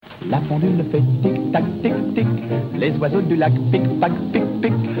La pendule fait tic-tac, tic-tic. Les oiseaux du lac pic-pac,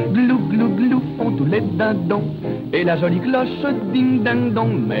 pic-pic. Glou, glou, glou font tous les dindons. Et la jolie cloche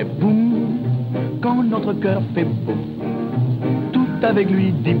ding-ding-dong. Mais boum, quand notre cœur fait boum, tout avec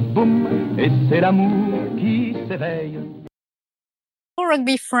lui dit boum. Et c'est l'amour qui s'éveille. Hello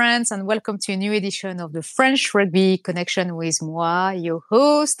rugby friends, and welcome to a new edition of the French Rugby Connection with moi, your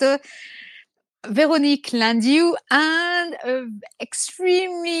host, Veronique Landew, and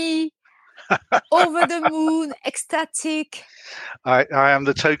extremely over the moon, ecstatic. I am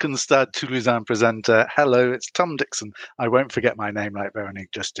the token stud Toulousain presenter. Hello, it's Tom Dickson. I won't forget my name like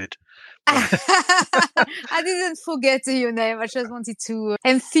Veronique just did. I didn't forget your name. I just wanted to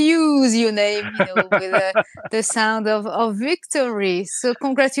enthuse your name, with the sound of victory. So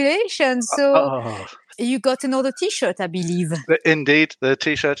congratulations. So you got another T-shirt, I believe. Indeed, the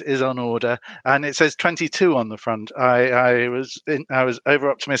T-shirt is on order, and it says 22 on the front. I was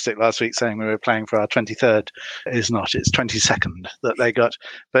over optimistic last week, saying we were playing for our 23rd. It's not. It's 22nd that they got.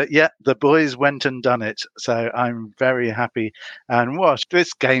 But yeah, the boys went and done it. So I'm very happy. And what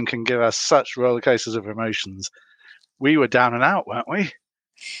this game can give us such roller coasters of emotions. We were down and out, weren't we?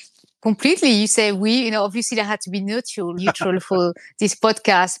 Completely. You say we. Obviously, there had to be neutral for this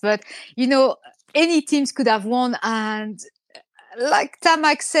podcast, but any teams could have won. And like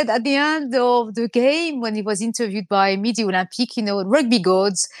Ntamack said at the end of the game, when he was interviewed by Midi Olympique, rugby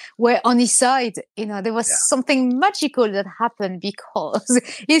gods were on his side. There was something magical that happened because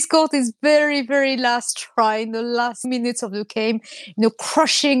he scored his very, very last try in the last minutes of the game,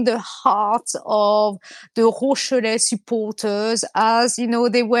 crushing the heart of the Rochelet supporters as,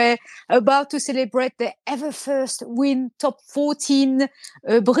 they were about to celebrate their ever first win, top 14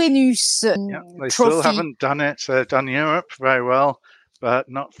 Brennus they trophy. Still haven't done it. They've done Europe very well, but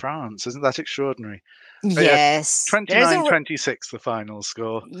not France. Isn't that extraordinary? Yes. 29-26, the final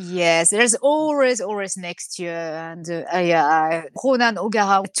score. Yes, there's always next year. And Ronan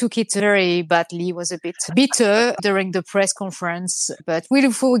O'Gara took it very badly, was a bit bitter during the press conference, but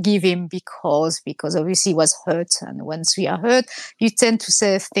we'll forgive him because obviously he was hurt. And once we are hurt, you tend to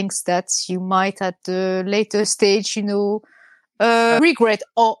say things that you might at the later stage, regret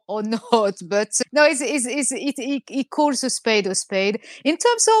or not, but no, it calls a spade a spade. In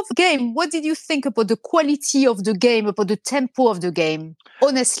terms of game, what did you think about the quality of the game, about the tempo of the game?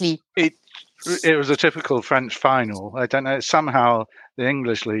 Honestly, it was a typical French final. I don't know. Somehow the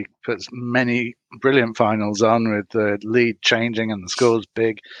English league puts many brilliant finals on with the lead changing and the scores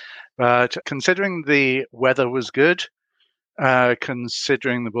big, but considering the weather was good.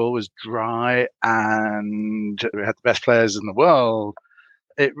 Considering the ball was dry and we had the best players in the world,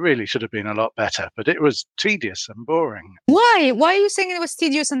 it really should have been a lot better. But it was tedious and boring. Why? Why are you saying it was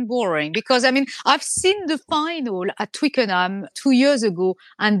tedious and boring? Because, I've seen the final at Twickenham 2 years ago,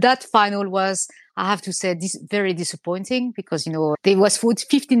 and that final was, I have to say, very disappointing because, there was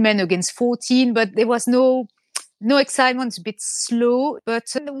 15 men against 14, but there was no excitement. It's a bit slow. But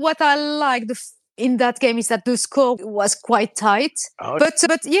what I like in that game is that the score was quite tight. But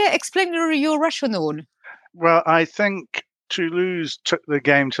explain your rationale. Well, I think Toulouse took the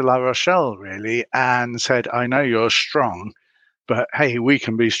game to La Rochelle, really, and said, I know you're strong, but hey, we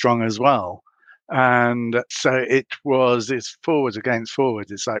can be strong as well. And so it's forwards against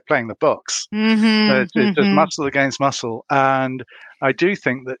forwards. It's like playing the box. It's just muscle against muscle. And I do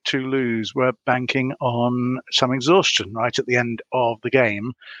think that Toulouse were banking on some exhaustion right at the end of the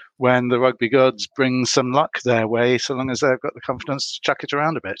game when the rugby gods bring some luck their way, so long as they've got the confidence to chuck it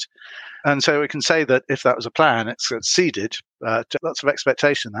around a bit. And so we can say that if that was a plan, it's succeeded. Lots of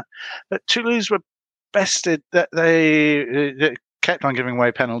expectation there. But Toulouse were bested that they kept on giving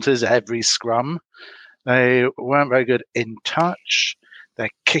away penalties every scrum. They weren't very good in touch. They're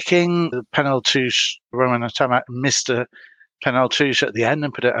kicking. The penaltouche, Romain Ntamack missed a penaltouche at the end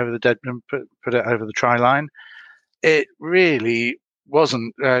and put it over the try line. It really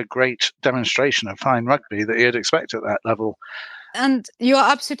wasn't a great demonstration of fine rugby that you'd expect at that level. And you're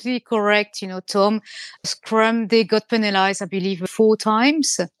absolutely correct, Tom. Scrum, they got penalized, I believe, 4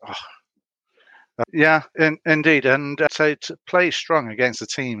 times. Yeah, indeed. And so to play strong against a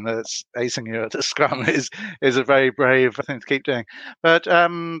team that's acing you at the scrum is a very brave thing to keep doing. But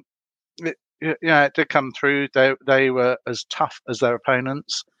it did come through. They were as tough as their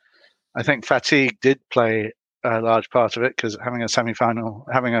opponents. I think fatigue did play a large part of it because having a semi-final,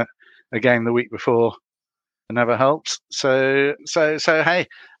 having a game the week before never helps. So hey,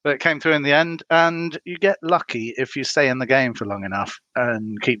 but it came through in the end, and you get lucky if you stay in the game for long enough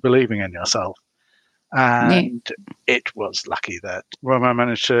and keep believing in yourself. And it was lucky that Romain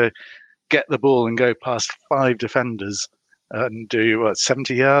managed to get the ball and go past 5 defenders and do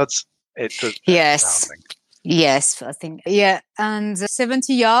 70 yards. It was Yes, I think. Yeah, and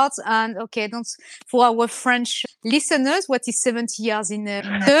 70 yards. And okay, for our French listeners, what is 70 yards in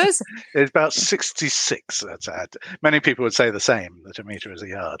meters? It's about 66. Many people would say the same, that a meter is a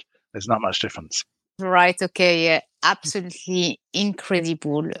yard. There's not much difference. Right. Okay. Yeah. Absolutely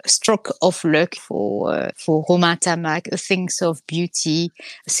incredible stroke of luck for Romain Ntamack. Things of beauty,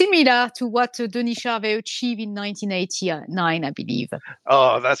 similar to what Denis Charvet achieved in 1989, I believe.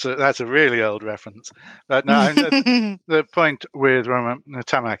 Oh, that's a really old reference. But no, the point with Romain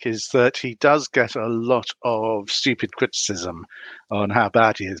Ntamack is that he does get a lot of stupid criticism on how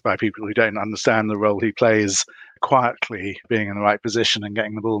bad he is by people who don't understand the role he plays quietly, being in the right position and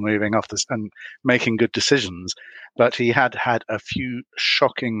getting the ball moving off this and making good decisions. But he had a few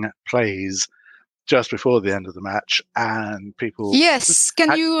shocking plays just before the end of the match, and people... Yes,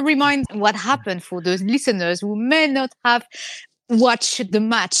 can you remind what happened for those listeners who may not have watched the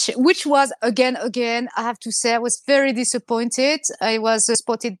match, which was, again, I have to say, I was very disappointed. I was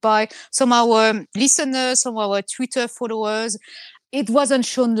spotted by some of our listeners, some of our Twitter followers. It wasn't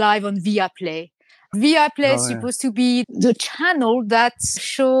shown live on Viaplay. Viaplay is supposed to be the channel that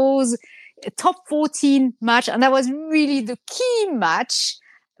shows a top 14 match, and that was really the key match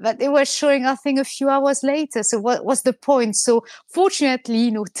that they were showing, I think, a few hours later. So what was the point? So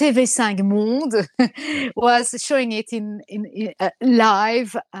fortunately, TV5 Monde was showing it in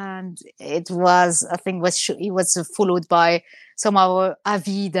live, and it was, I think, it was followed by some of our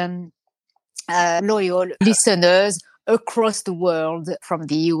avid and loyal listeners across the world, from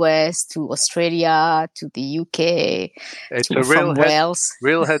the US to Australia to the UK. It's a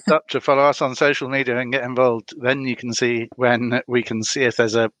real heads up to follow us on social media and get involved. Then you can see when we can see if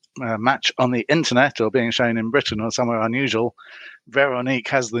there's a match on the internet or being shown in Britain or somewhere unusual. Veronique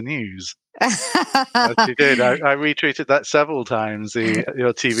has the news. As she did. I retweeted that several times,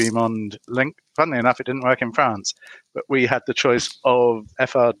 your TV Monde link. Funnily enough, it didn't work in France, but we had the choice of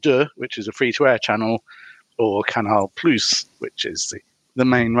FR2, which is a free-to-air channel, or Canal Plus, which is the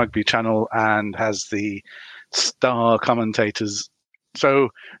main rugby channel and has the star commentators. So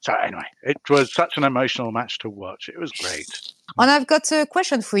anyway, it was such an emotional match to watch. It was great. And I've got a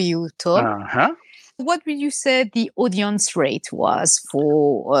question for you, Tom. Uh-huh. What would you say the audience rate was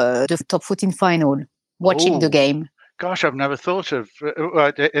for the top 14 final, watching the game? Gosh, I've never thought of...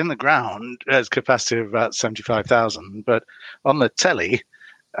 in the ground, there's capacity of about 75,000, but on the telly,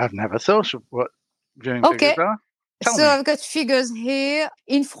 I've never thought of what... Okay, so I've got figures here.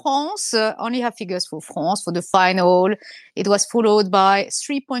 In France, only have figures for France for the final. It was followed by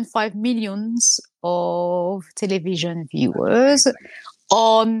 3.5 millions of television viewers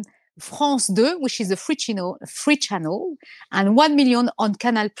on France 2, which is the free channel, and 1 million on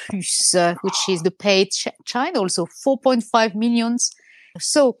Canal Plus, which is the paid channel, so 4.5 millions.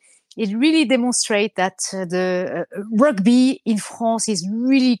 So it really demonstrates that the rugby in France is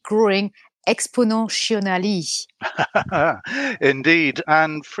really growing exponentially. Indeed,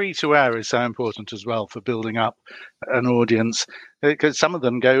 and free to air is so important as well for building up an audience, because some of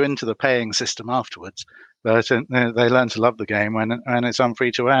them go into the paying system afterwards, but they learn to love the game when it's on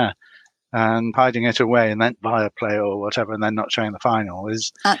free to air, and hiding it away and then via play or whatever and then not showing the final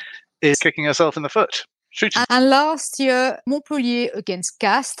is kicking yourself in the foot. And last year, Montpellier against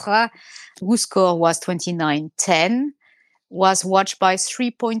Castres, whose score was 29-10, was watched by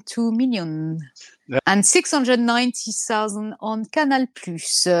 3.2 million and 690,000 on Canal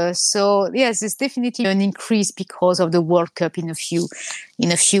Plus. So yes, it's definitely an increase because of the World Cup in a few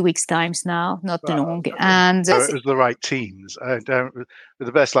weeks' times now, not long. And so it was the right teams. With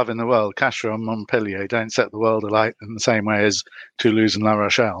the best love in the world, Castres and Montpellier don't set the world alight in the same way as Toulouse and La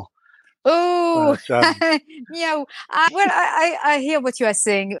Rochelle. Oh, yeah. I hear what you are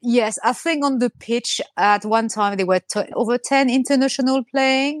saying. Yes, I think on the pitch at one time there were over 10 international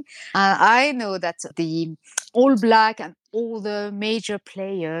playing. I know that the All Black and all the major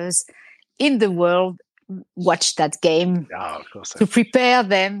players in the world watch that game to prepare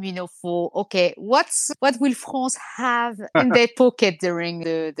them, for what will France have in their pocket during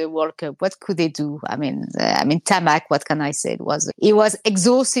the World Cup? What could they do? I mean, Ntamack, what can I say? He was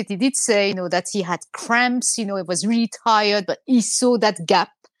exhausted. He did say, that he had cramps. He was really tired, but he saw that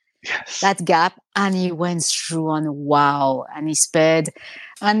gap, and he went through, and wow, and he sped,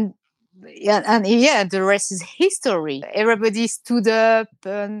 and the rest is history. Everybody stood up,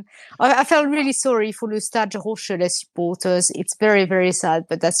 and I felt really sorry for the Stade Rochelet supporters. It's very, very sad,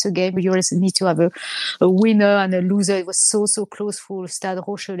 but that's a game. You always need to have a winner and a loser. It was so close for Stade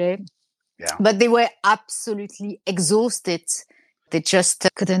Rochelet. Yeah. But they were absolutely exhausted They just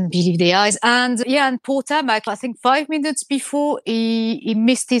couldn't believe their eyes. And and poor Ntamack, I think 5 minutes before he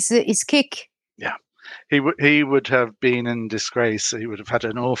missed his kick. Yeah. He would have been in disgrace. He would have had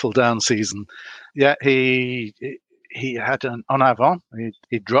an awful down season. Yeah, he had an en avant.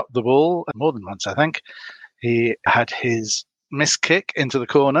 He dropped the ball more than once, I think. He had his missed kick into the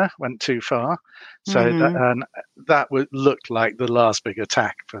corner, went too far. So that looked like the last big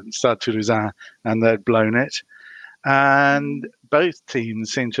attack from Stade Toulousain, and they'd blown it. And both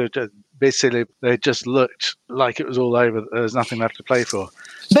teams seemed to basically, they just looked like it was all over. There was nothing left to play for.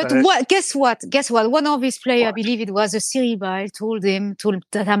 But guess what? One of his players, I believe it was a Cyril, told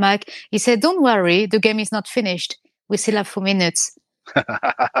Ntamack, he said, "Don't worry, the game is not finished. We still have 4 minutes."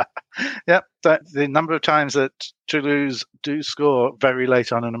 Yep, the number of times that Toulouse do score very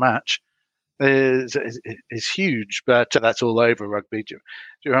late on in a match is huge, but that's all over rugby. Do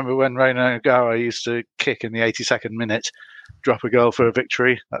you remember when Romain Ntamack used to kick in the 82nd minute, drop a goal for a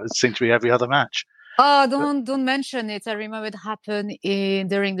victory? That would seem to be every other match. Oh, don't mention it. I remember it happened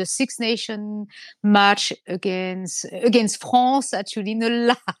during the Six Nations match against France, actually, in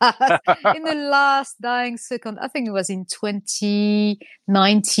the last dying second. I think it was in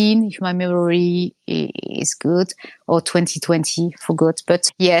 2019, if my memory is good, or 2020, forgot. But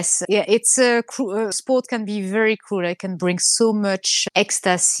yes, it's sport can be very cruel. It can bring so much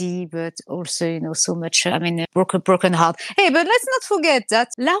ecstasy, but also, so much, broken heart. Hey, but let's not forget that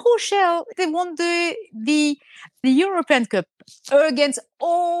La Rochelle, they won the European Cup against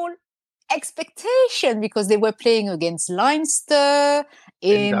all expectation, because they were playing against Leinster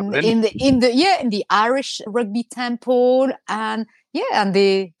in the Irish rugby temple, and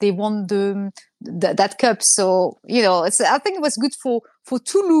they won that cup. So I think it was good for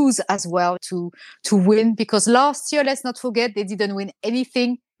Toulouse as well to win, because last year, let's not forget, they didn't win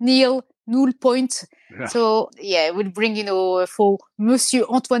anything, null point. Yeah. So we'll bring for Monsieur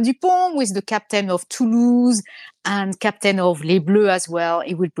Antoine Dupont, who is the captain of Toulouse and captain of Les Bleus as well.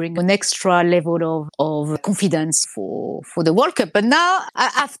 It will bring an extra level of confidence for the World Cup. But now,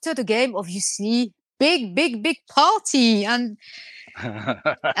 after the game, obviously, big party, and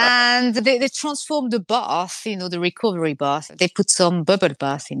and they transformed the bath, the recovery bath. They put some bubble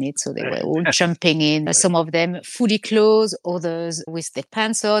bath in it, so they were all jumping in. Some of them fully clothed, others with their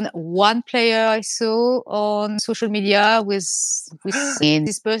pants on. One player I saw on social media was in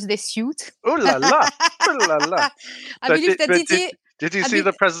his birthday suit. Oh la la! Oh la la! I believe that Did you see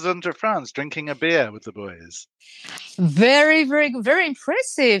the president of France drinking a beer with the boys? Very, very, very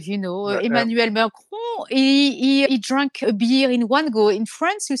impressive. Emmanuel Macron, he drank a beer in one go. In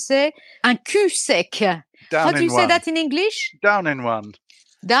France, you say un cul sec. How do you say that in English? Down in one.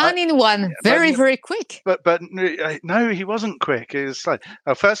 Down in one. Very, very quick. But no, he wasn't quick. It was like,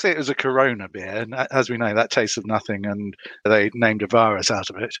 firstly, it was a Corona beer, and as we know, that tastes of nothing, and they named a virus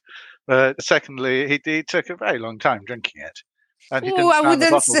out of it. But secondly, he took a very long time drinking it. And he didn't slam the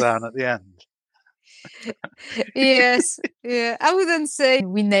bottle down at the end. Yes, I wouldn't say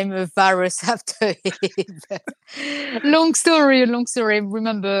we name a virus after him. Long story.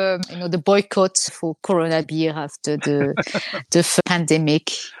 Remember, the boycott for Corona beer after the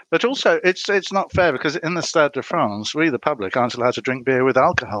pandemic. But also, it's not fair, because in the Stade de France, we, the public, aren't allowed to drink beer with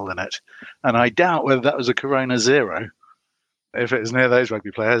alcohol in it. And I doubt whether that was a Corona Zero. If it was near those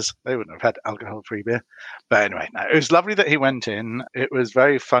rugby players, they wouldn't have had alcohol-free beer. But anyway, no, it was lovely that he went in. It was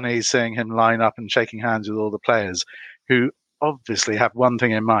very funny seeing him line up and shaking hands with all the players, who obviously have one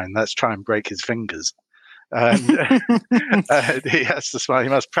thing in mind: that's try and break his fingers. And he has to smile. He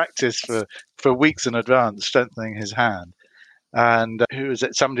must practice for weeks in advance, strengthening his hand. And who was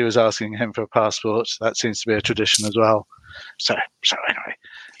it? Somebody was asking him for a passport. That seems to be a tradition as well. So anyway,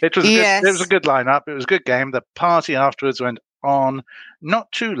 it was it was a good lineup. It was a good game. The party afterwards went on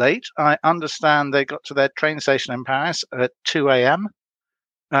not too late. I understand they got to their train station in Paris at 2 a.m.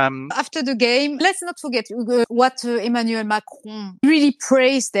 After the game, let's not forget what Emmanuel Macron really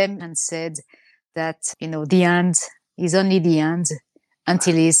praised them and said that, the end is only the end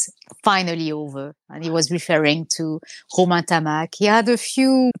until it's finally over. And he was referring to Romain Ntamack. He had a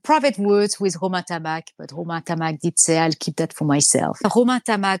few private words with Romain Ntamack, but Romain Ntamack did say, "I'll keep that for myself." Romain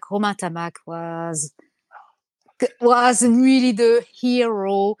Ntamack was really the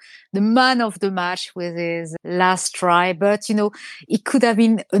hero, the man of the match with his last try. But, it could have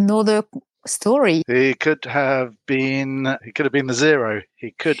been another story. He could have been the zero.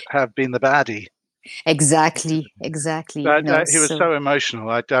 He could have been the baddie. Exactly. But, he was so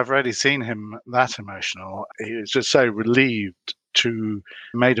emotional. I've already seen him that emotional. He was just so relieved to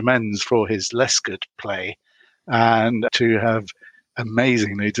made amends for his less good play and to have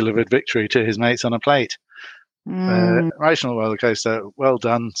amazingly delivered victory to his mates on a plate. Emotional roller coaster. Well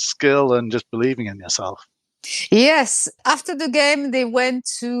done. Skill and just believing in yourself. Yes. After the game, they went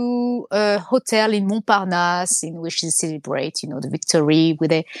to a hotel in Montparnasse in which they celebrate, the victory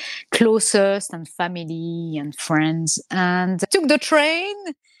with their closest and family and friends, and took the train.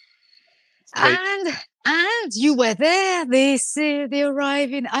 And you were there. They say they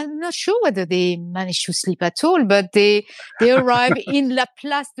arrive in. I'm not sure whether they managed to sleep at all, but they arrive in La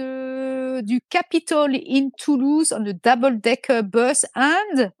Place du Capitole in Toulouse on a double-decker bus.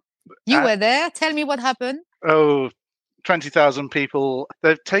 And you were there. Tell me what happened. 20,000 people.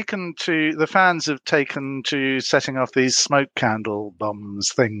 The fans have taken to setting off these smoke candle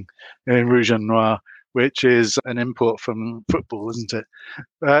bombs thing in Rouge and Noir, which is an import from football, isn't it?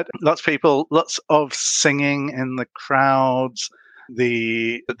 But lots of people, lots of singing in the crowds.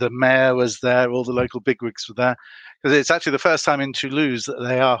 The mayor was there, all the local bigwigs were there. Because it's actually the first time in Toulouse that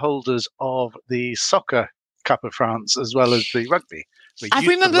they are holders of the Soccer Cup of France as well as the rugby.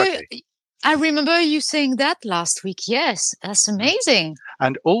 I remember you saying that last week. Yes, that's amazing.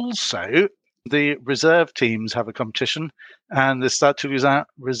 And also, the reserve teams have a competition, and the Stade Toulousain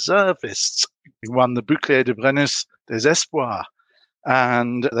reservists won the Bouclier de Brennus des Espoirs.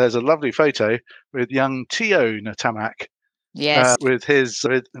 And there's a lovely photo with young Romain Ntamack, yes, with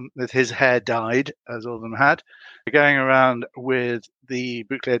his hair dyed, as all of them had, going around with the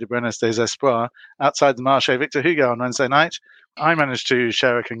Bouclier de Brennus des Espoirs outside the Marché Victor Hugo on Wednesday night. I managed to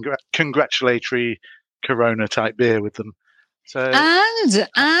share a congratulatory Corona-type beer with them. So, and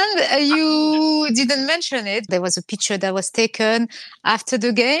you didn't mention it. There was a picture that was taken after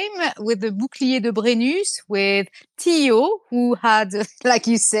the game with the Bouclier de Brennus with Theo, who had, like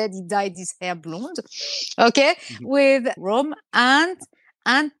you said, he dyed his hair blonde. Okay, with Rome and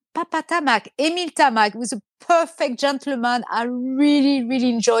Papa Ntamack, Emile Ntamack, was a perfect gentleman. I really, really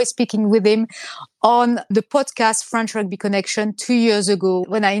enjoyed speaking with him on the podcast French Rugby Connection 2 years ago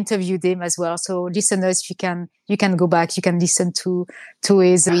when I interviewed him as well. So listeners, you can go back, you can listen to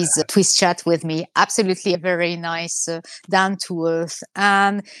his chat with me. Absolutely a very nice, down to earth,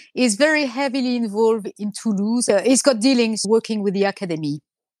 and is very heavily involved in Toulouse. He's got dealings working with the academy.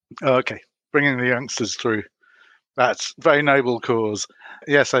 Okay, bringing the youngsters through. That's a very noble cause.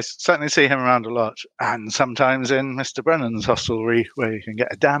 Yes, I certainly see him around a lot, and sometimes in Mr. Brennan's hostelry where you can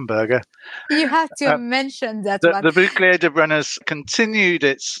get a damn burger. You have to mention that one. The Bouclier de Brennus continued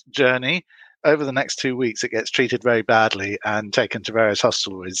its journey. Over the next 2 weeks, it gets treated very badly and taken to various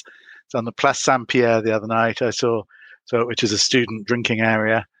hostelries. It's on the Place Saint-Pierre the other night. I saw, which is a student drinking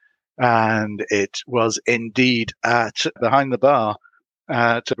area, and it was indeed behind the bar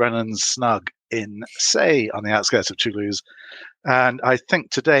at Brennan's Snug in Say on the outskirts of Toulouse. And I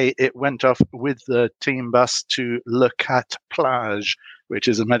think today it went off with the team bus to Leucate Plage, which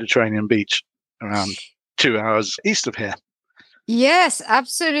is a Mediterranean beach around 2 hours east of here. Yes,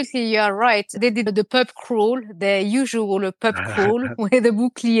 absolutely. You're right. They did the pub crawl, the usual pub crawl with the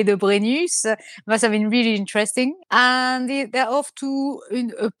Bouclier de Brennus. Must have been really interesting. And they're off to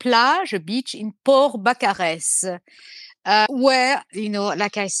a beach in Port Baccarès, where,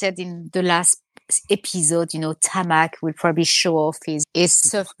 like I said in the last episode, Ntamack will probably show off his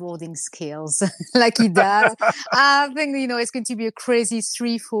surfboarding skills like he does. I think, it's going to be a crazy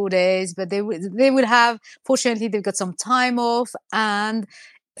 3-4 days, but they will have, fortunately, they've got some time off, and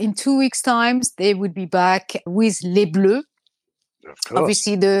in 2 weeks' time, they would be back with Les Bleus.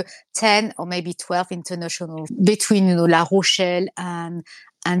 Obviously, the 10 or maybe 12 international between, La Rochelle and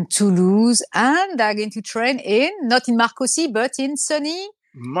Toulouse, and they're going to train not in Marcoussis, but in sunny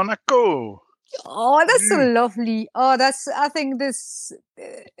Monaco. Oh, that's so lovely. Oh, I think this,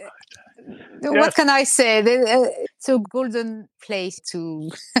 what can I say? It's a golden place to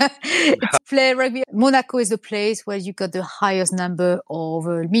play rugby. Monaco is the place where you got the highest number of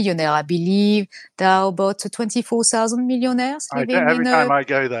millionaires, I believe. There are about 24,000 millionaires living every time I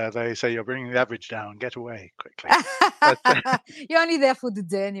go there, they say you're bringing the average down. Get away quickly. You're only there for the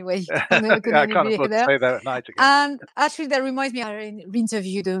day anyway. I can't afford to stay there at night again. And actually, that reminds me, I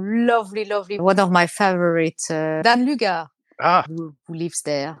interviewed a lovely, one of my favorites, Dan Lugar, who lives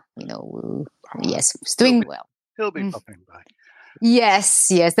there. Yes, he's doing well. He'll be popping by. Yes.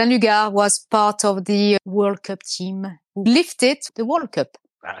 Dan Lugar was part of the World Cup team who lifted the World Cup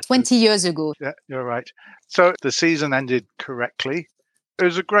 20 years ago. Yeah, you're right. So the season ended correctly. It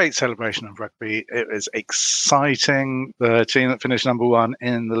was a great celebration of rugby. It was exciting. The team that finished number 1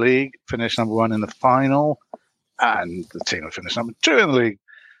 in the league finished number 1 in the final, and the team that finished number 2 in the league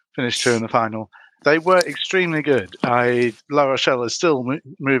finished 2 in the final. They were extremely good. La Rochelle is still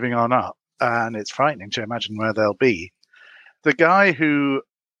moving on up, and it's frightening to imagine where they'll be. The guy who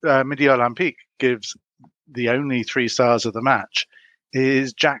Midi Olympique gives the only 3 stars of the match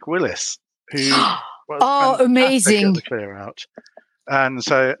is Jack Willis, who was amazing at the clear out. And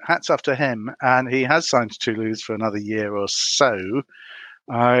so hats off to him. And he has signed to Toulouse for another year or so.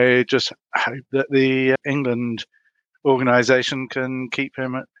 I just hope that the England organisation can keep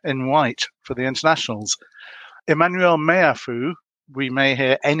him in white for the internationals. Emmanuel Meafou, we may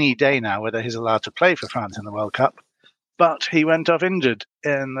hear any day now whether he's allowed to play for France in the World Cup, but he went off injured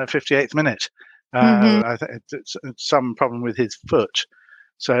in the 58th minute. I think it's some problem with his foot.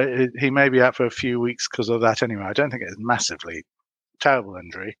 So he may be out for a few weeks because of that anyway. I don't think it's massively terrible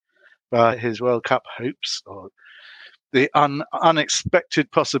injury, but his World Cup hopes, or the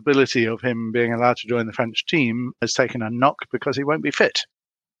unexpected possibility of him being allowed to join the French team, has taken a knock because he won't be fit,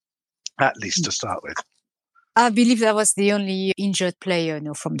 at least to start with. I believe that was the only injured player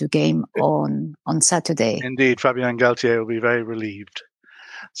from the game on Saturday. Indeed, Fabien Galtier will be very relieved.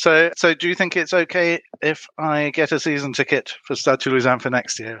 So do you think it's okay if I get a season ticket for Stade Toulousain for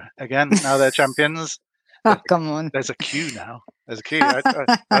next year? Again, now they're champions. Come on. There's a queue now. There's a queue.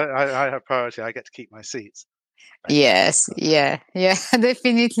 I have priority. I get to keep my seats. Yes, yeah,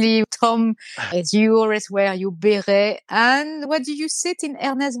 definitely. Tom, as you always wear your beret. And where do you sit in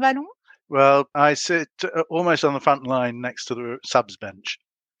Ernest Vallon? Well, I sit almost on the front line next to the subs bench.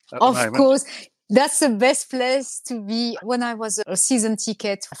 Of course. That's the best place to be. When I was a season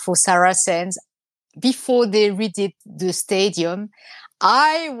ticket for Saracens, before they redid the stadium,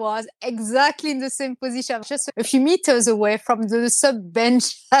 I was exactly in the same position, just a few meters away from the sub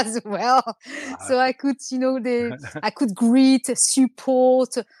bench as well. So I could, I could greet,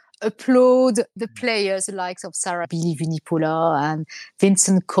 support, applaud the players, the likes of Sarah Billy Vunipola and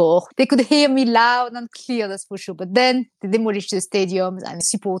Vincent Corr. They could hear me loud and clear, that's for sure. But then they demolished the stadiums and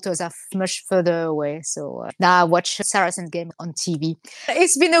supporters are much further away. So now I watch Saracens game on TV.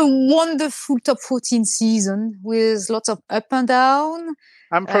 It's been a wonderful top 14 season with lots of up and down.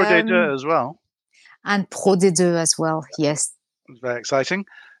 And Pro D2 as well. And Pro D2 as well, yes. It's very exciting.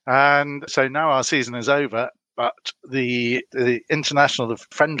 And so now our season is over. But the international, the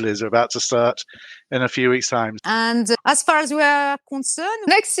friendlies are about to start in a few weeks' time. And as far as we are concerned,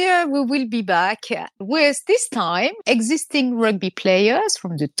 next year we will be back with this time existing rugby players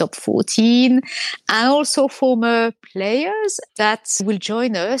from the top 14 and also former players that will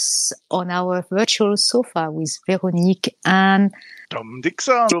join us on our virtual sofa with Veronique and Tom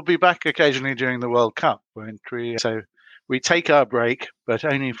Dickson. We'll be back occasionally during the World Cup, won't we? So we take our break, but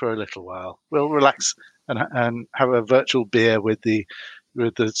only for a little while. We'll relax and have a virtual beer with the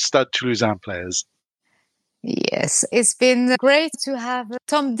Stade Toulousain players. Yes, it's been great to have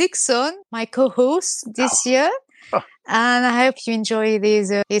Tom Dickson, my co-host this year, and I hope you enjoy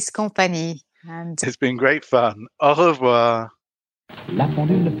his company. And it's been great fun. Au revoir. La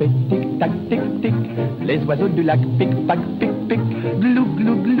pendule fait tic-tac, tic-tic. Les oiseaux du lac pic-pac, pic-pic. Glou,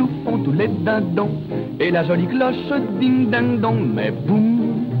 glou, glou font tous les dindons. Et la jolie cloche ding-ding-dong. Mais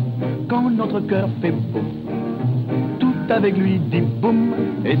boum, quand notre cœur fait boum, tout avec lui dit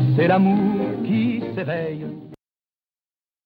boum. Et c'est l'amour qui s'éveille.